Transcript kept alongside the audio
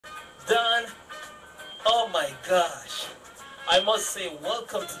my gosh. I must say,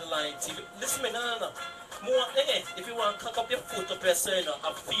 welcome to the Line TV. Listen, no. More, if you want to cock up your foot up your side,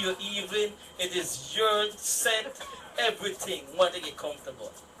 I feel even. It is your set, everything. Want to get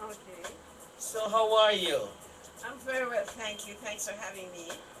comfortable. Okay. So, how are you? I'm very well, thank you. Thanks for having me.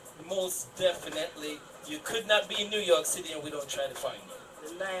 Most definitely. You could not be in New York City and we don't try to find you.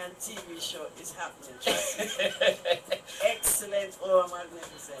 The Lion TV show is happening. Trust me. Excellent. Oh,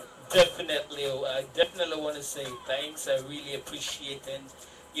 magnificent. Definitely. I definitely want to say thanks. I really appreciate it. And,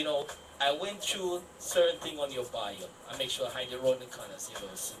 you know, I went through certain thing on your bio. I make sure I hide it around the corners, you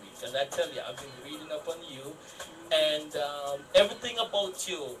know, see me. Because I tell you, I've been reading up on you. And everything about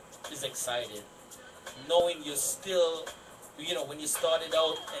you is exciting. Knowing you're still, you know, when you started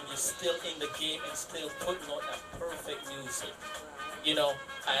out and you're still in the game and still putting out that perfect music. You know,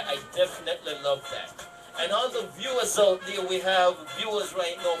 I definitely love that. And all the viewers out there, we have viewers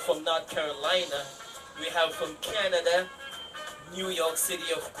right now from North Carolina. We have from Canada, New York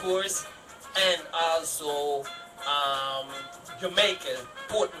City, of course, and also Jamaica,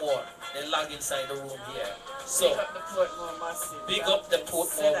 Portmore. They log inside the room here. So, big up the Portmore Massive. Big up the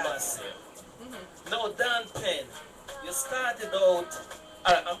Portmore Massive. Now, Dan Penn, you started out,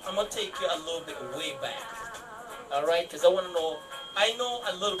 I'm going to take you a little bit way back, all right? Because I want to know, I know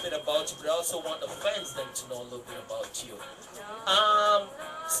a little bit about you, but I also want the fans then to know a little bit about you.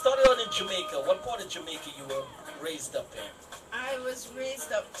 Started out in Jamaica. What part of Jamaica you were raised up in? I was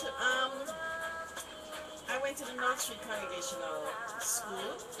raised up to, I went to the North Street Congregational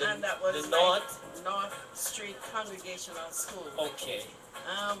School, and that was the North Street Congregational School. Okay.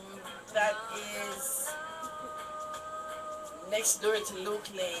 That is next door to Luke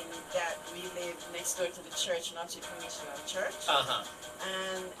Lane. That we live next door to the church, North Street Congregational Church.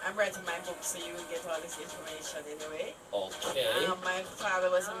 And I'm writing my book, so you will get all this information anyway. Okay. My father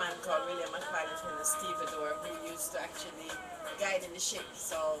was a man called William McFarland Penn, a stevedore, who used to actually guide in the ship.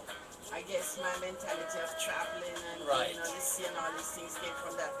 So I guess my mentality of traveling and you know, the sea and all these things came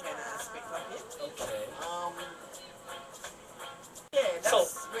from that kind of aspect of it. Okay. Yeah, that's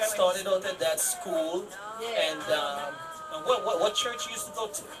so where started out at that school, yeah. and what church you used to go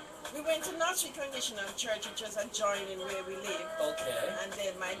to? We went to North Street Congregational Church, which was adjoining where we live. Okay. And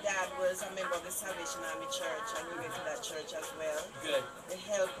then my dad was a member of the Salvation Army Church, and we went to that church as well. Good. The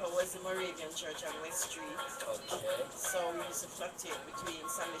helper was the Moravian Church on West Street. Okay. So we used to fluctuate between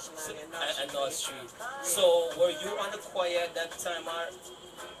Salvation Army and North Street. Yeah. So were you on the choir at that time, or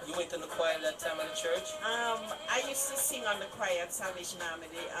you went in the choir at that time at the church? I used to sing on the choir at Salvation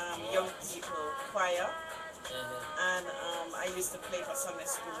Army, the young people choir. And I used to play for Sunday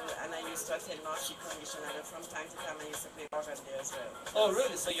school, and I used to attend North Street Congregational, and from time to time I used to play organ there as well. Oh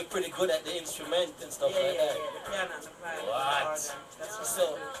really? So you're pretty good at the instrument and stuff like that? Yeah, the piano and the piano. What? That's what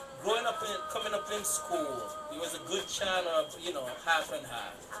so growing up, coming up in school, you was a good child, or you know, half and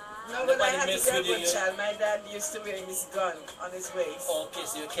half? No, but I had to be a good child. My dad used to wear his gun on his waist. Okay,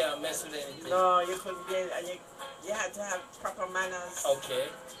 so you can't mess with anything. No, you couldn't be, and you had to have proper manners. Okay.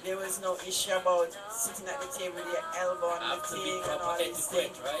 There was no issue about sitting at the table with your elbow on the thing and all these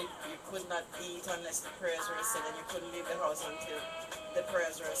things. Right? You could not eat unless the prayers were said, and you couldn't leave the house until the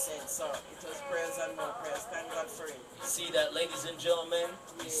prayers were said. So it was prayers and more prayers. Thank God for it. You see that, ladies and gentlemen?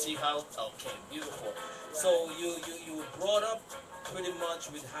 You see how? Okay, beautiful. Right. So you were brought up pretty much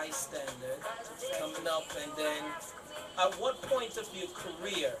with high standard, coming up, and then at what point of your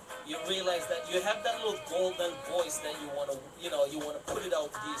career you realize that you have that little golden voice that you want to, you want to put it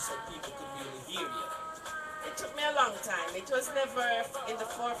out there so people could really hear you? It took me a long time. It was never in the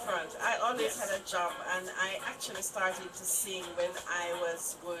forefront. I always had a job, and I actually started to sing when I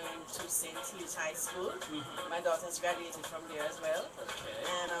was going to St. Hughes High School. My daughter's graduated from there as well. Okay.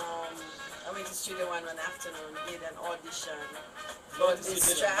 And I went to Studio One afternoon, did an audition for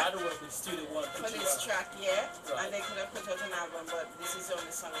this track. For this track, yeah. Right. And they could have put out an album, but this is the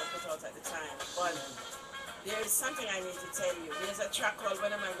only song I put out at the time. But there is something I need to tell you. There's a track called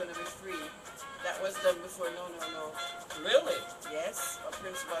When Am I Gonna Be Free? That was done before No. Really? Yes, or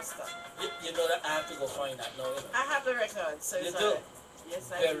Prince Buster. You know that I have to go find that now. I have the record, so you do? Yes,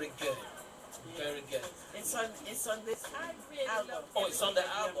 I do. Very good. Very good. It's on this album. Oh, it's on the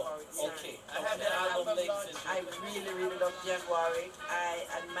album. Okay. I have the album later. I really love Jan Warwick. I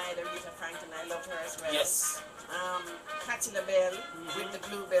admire Rita Franklin. I love her as well. Yes. Patti LaBelle with the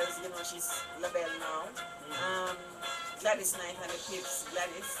Bluebells. You know, she's LaBelle now. Gladys Knight and the Pips,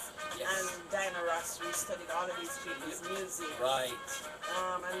 Gladys. Yes. And Diana Ross. We studied all of these people's music. Right.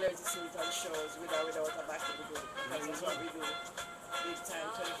 And learned to sing it on shows with or without a backing group. Because that's what we do. Big time,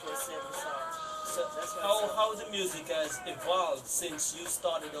 24/7. So That's what's how the music has evolved since you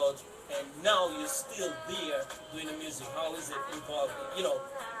started out and now you're still there doing the music. How is it involved? You know,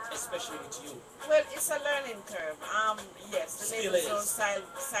 especially with you. Well, it's a learning curve. Yes, the Still labels don't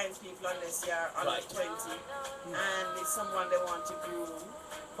is. sign people unless you're under Right. 20 and it's someone they want to groom.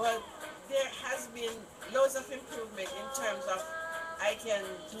 But there has been loads of improvement in terms of I can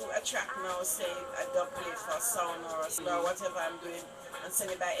do a track now, say a dub plate for sound or whatever I'm doing, and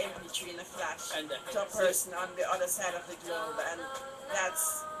send it by MP3 in a flash And to a person on the other side of the globe, and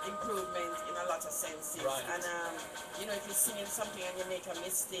that's improvement in a lot of senses. Right. And you know, if you're singing something and you make a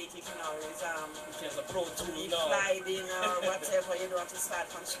mistake, you can always there's a pro tool be now. sliding or whatever. You don't have to start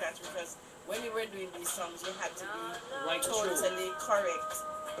from scratch, because when you were doing these songs, you had to be Right, totally correct,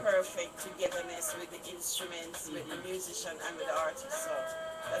 perfect togetherness with the instruments, with the musician, and with the artist. So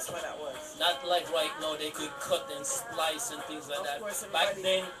that's what that was. Not like right now they could cut and splice and things like Of that. course, Back everybody-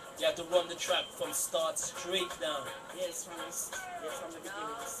 then you had to run the track from start straight down. Yes, from the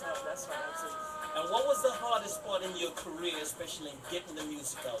beginning. So that's what that is. And what was the hardest part in your career, especially in getting the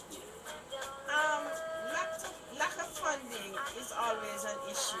music out there? Lack of funding is always an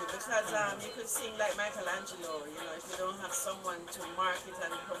issue, because you could sing like Michelangelo, you know, if you don't have someone to market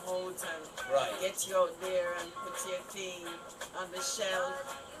and promote and Right. get you out there and put your thing on the shelf,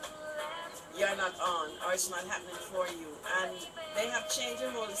 you're not on, or it's not happening for you. And they have changed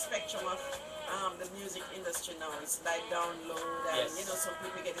the whole spectrum of the music industry now. It's like download, and Yes. you know, some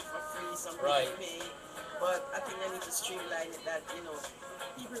people get it for free, some Right. people pay. But I think they need to streamline it, that, you know,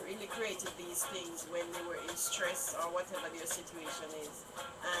 people really created these things when they were in stress or whatever their situation is,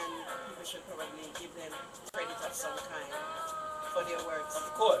 and people should probably give them credit of some kind for their works.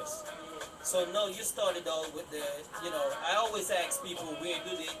 Of course. Yeah. So no, you started out with the, you know, I always ask people where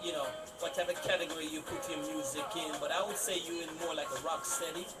do they, you know, what type of category you put your music in, but I would say you in more like a rock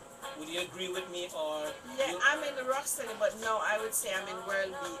steady. Would you agree with me, or? Yeah, you, I'm in the rock steady, but no, I would say I'm in world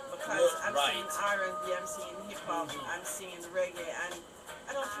beat, because I'm Right. singing R&B, I'm singing hip hop, I'm singing reggae, and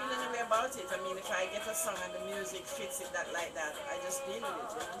I don't feel any way about it. I mean, if I get a song and the music fits it that like that, I just deal with it. You know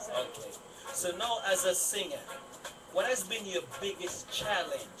what I'm saying? Okay. So now as a singer, what has been your biggest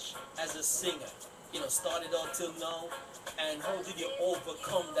challenge as a singer? You know, started out till now, and how did you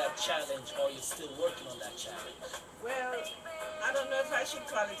overcome that challenge, or you're still working on that challenge? Well, I don't know if I should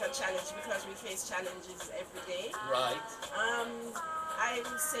call it a challenge, because we face challenges every day. Right. I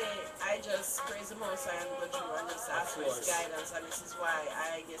would say I just praise the Most High and go through and just ask for His guidance, and this is why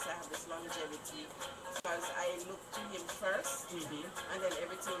I guess I have this longevity, because I look to Him first, and then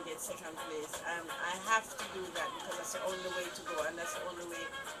everything gets second place. And I have to do that, because that's the only way to go, and that's the only way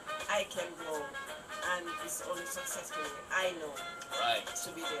I can go, and it's the only successful way I know Right. to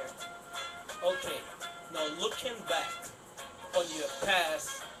be there. Okay. Now looking back on your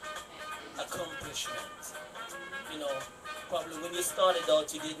past accomplishments, you know, probably when you started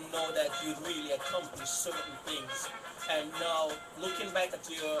out you didn't know that you'd really accomplish certain things, and now looking back at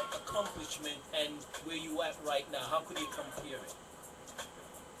your accomplishment and where you at right now, how could you compare it?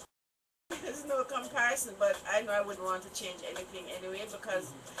 There's no comparison, but I know I wouldn't want to change anything anyway,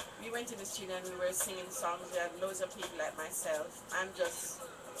 because we went to the studio and we were singing songs. We had loads of people like myself. I'm just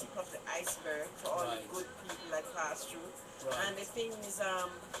tip of the iceberg for all Right. the good people that pass through. Right. And the thing is,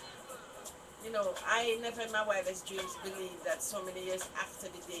 you know, I never in my wildest dreams believed that so many years after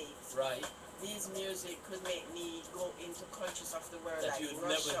the date, Right. these music could make me go into countries of the world That like you'd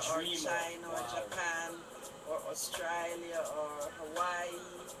Russia never or dream of. China or Wow. Japan or Australia or Hawaii,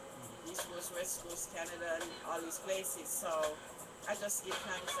 East Coast, West Coast, Canada, and all these places. So I just give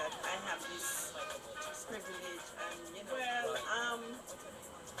thanks that I have this privilege, and you know, well,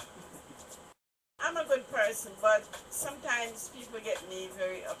 I'm a good person, but sometimes people get me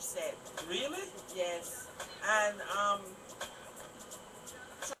very upset. Really? Yes, and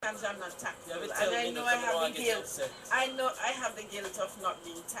sometimes I'm not tactful, Yeah, and I know I have the guilt. upset. I know I have the guilt of not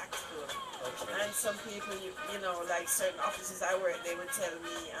being tactful. Okay. And some people, you know, like certain offices I work, they would tell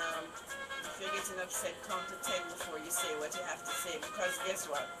me, if you're getting upset, count to 10 before you say what you have to say. Because guess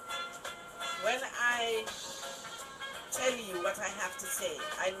what? When I tell you what I have to say,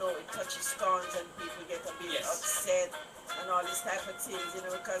 I know it touches stones and people get a bit Yes. upset and all this type of things, you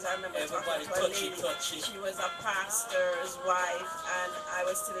know, because I remember Everybody talking to a lady. touchy. She was a pastor's wife, and I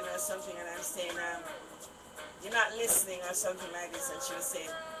was telling her something, and I'm saying, you're not listening or something like this, and she was saying,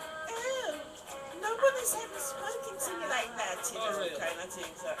 nobody's ever spoken to me like that, you know, really? kind of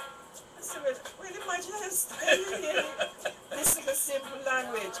thing. So I said, well, imagine I started hearing this is a simple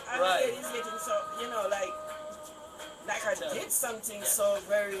language, and Right. the lady's getting so, you know, like I did something so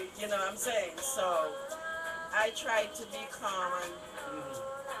very, you know what I'm saying? So I tried to be calm and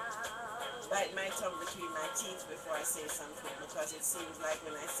bite my tongue between my teeth before I say something, because it seems like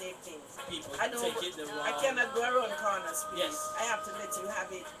when I say things, People I don't. take it the wrong. I cannot go around corners, please. Yes. I have to let you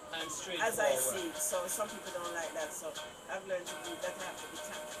have it And straight as I forward. see it. So some people don't like that. So I've learned to do that. I have to be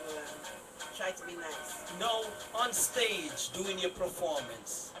tactful and try to be nice. Now, on stage, doing your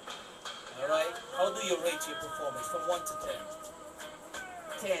performance, all right? How do you rate your performance from 1 to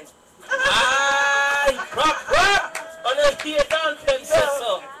 10? 10. Aye! Rap! On the theater, Penn says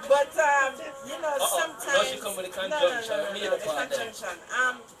so. But you know, sometimes. Now she come with a conjunction. No, Me the the part there. conjunction.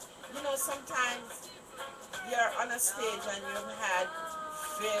 You know, sometimes you're on a stage and you've had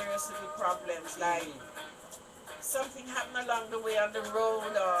various little problems, like something happened along the way on the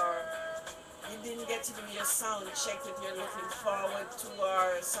road, or you didn't get to do your sound check that you're looking forward to,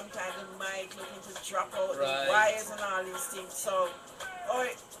 or sometimes the mic looking to drop out the Right. wires and all these things. So, or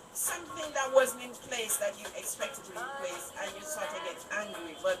something that wasn't in place that you expected to be in place, and you sort of get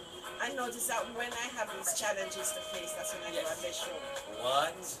angry. But I notice that when I have these challenges to face, that's when I do Yes. my best show.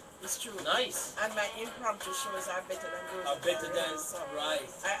 What? It's true. Nice. And my impromptu shows are better than those. Are better that I than, rehearse. So right.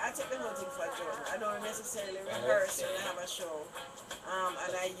 I take the whole thing for a joke. I don't necessarily rehearse when I have a show.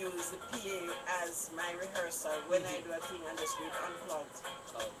 And I use the PA as my rehearsal when I do a thing and just do it unplugged,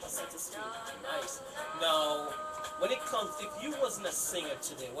 so to speak. Nice. Now, when it comes, if you wasn't a singer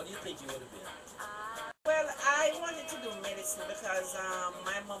today, what do you think you would have been? Well, I wanted to do medicine because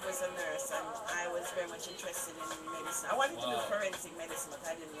my mom was a nurse and I was very much interested in medicine. I wanted to do forensic medicine, but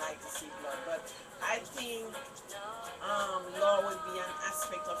I didn't like to see blood. But I think law would be an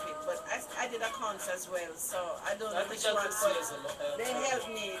aspect of it. But I did accounts as well, so I don't know which one. But they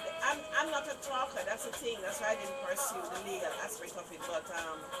helped me. I'm not a talker, that's the thing. That's why I didn't pursue the legal aspect of it. But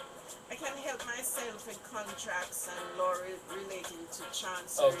I can help myself with contracts and law relating to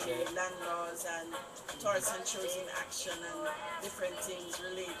chancery, land laws, and torts and chosen action, and different things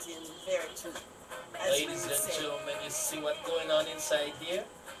relating thereto. Ladies and gentlemen, you see what's going on inside here?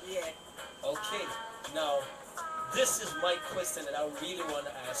 Yeah. Okay. Now, this is my question that I really want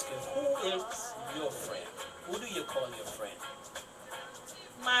to ask you. Who is your friend? Who do you call your friend?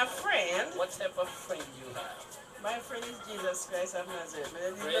 My friend? What type of friend you have? My friend is Jesus Christ of Nazareth.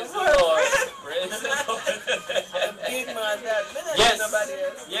 Praise the Lord. Praise the Lord. I'm a big man that. Yes. Nobody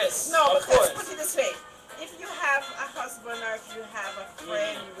else. Yes. No, of course. put it this way. If you have a husband or if you have a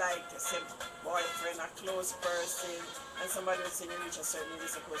friend, like say boyfriend, a close person, and somebody will say you reach a certain age,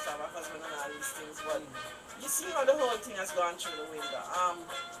 you're supposed to have a husband and all these things, but you see how the whole thing has gone through the window.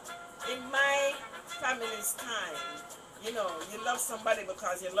 In my family's time, you know, you love somebody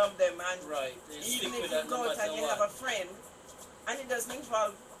because you love them, and even if you go out and you have a friend, and it doesn't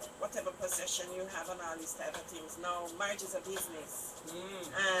involve whatever possession you have and all these type of things. Now, marriage is a business,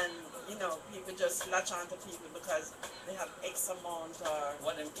 and you know, people just latch on to people because they have X amount, or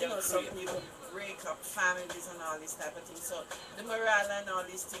you know, some people break up families and all these type of things. So the morale and all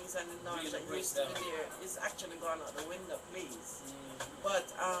these things and the knowledge that used to be there is actually gone out the window, please. But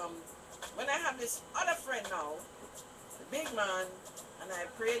when I have this other friend now, the big man, and I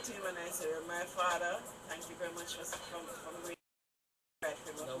pray to him and I say, my Father, thank you very much from great.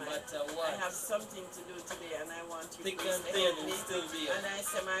 No matter what. I have something to do today and I want you Thick to and thin and still be and I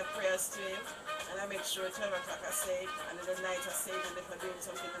say my prayers to him and I make sure 12 o'clock I say and in the night I say, and if I'm doing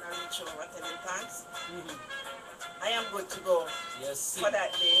something and I reach over, I tell him thanks. I am good to go for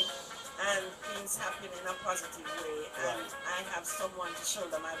that day, and things happen in a positive way, and I have someone to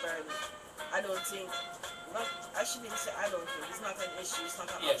shoulder my burden. I don't think, I shouldn't say I don't think, it's not an issue, it's not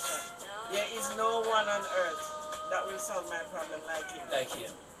an option. There is no one on earth that will solve my problem like him. Like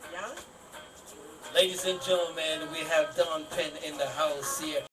him. Yeah? Ladies and gentlemen, we have Don Penn in the house here.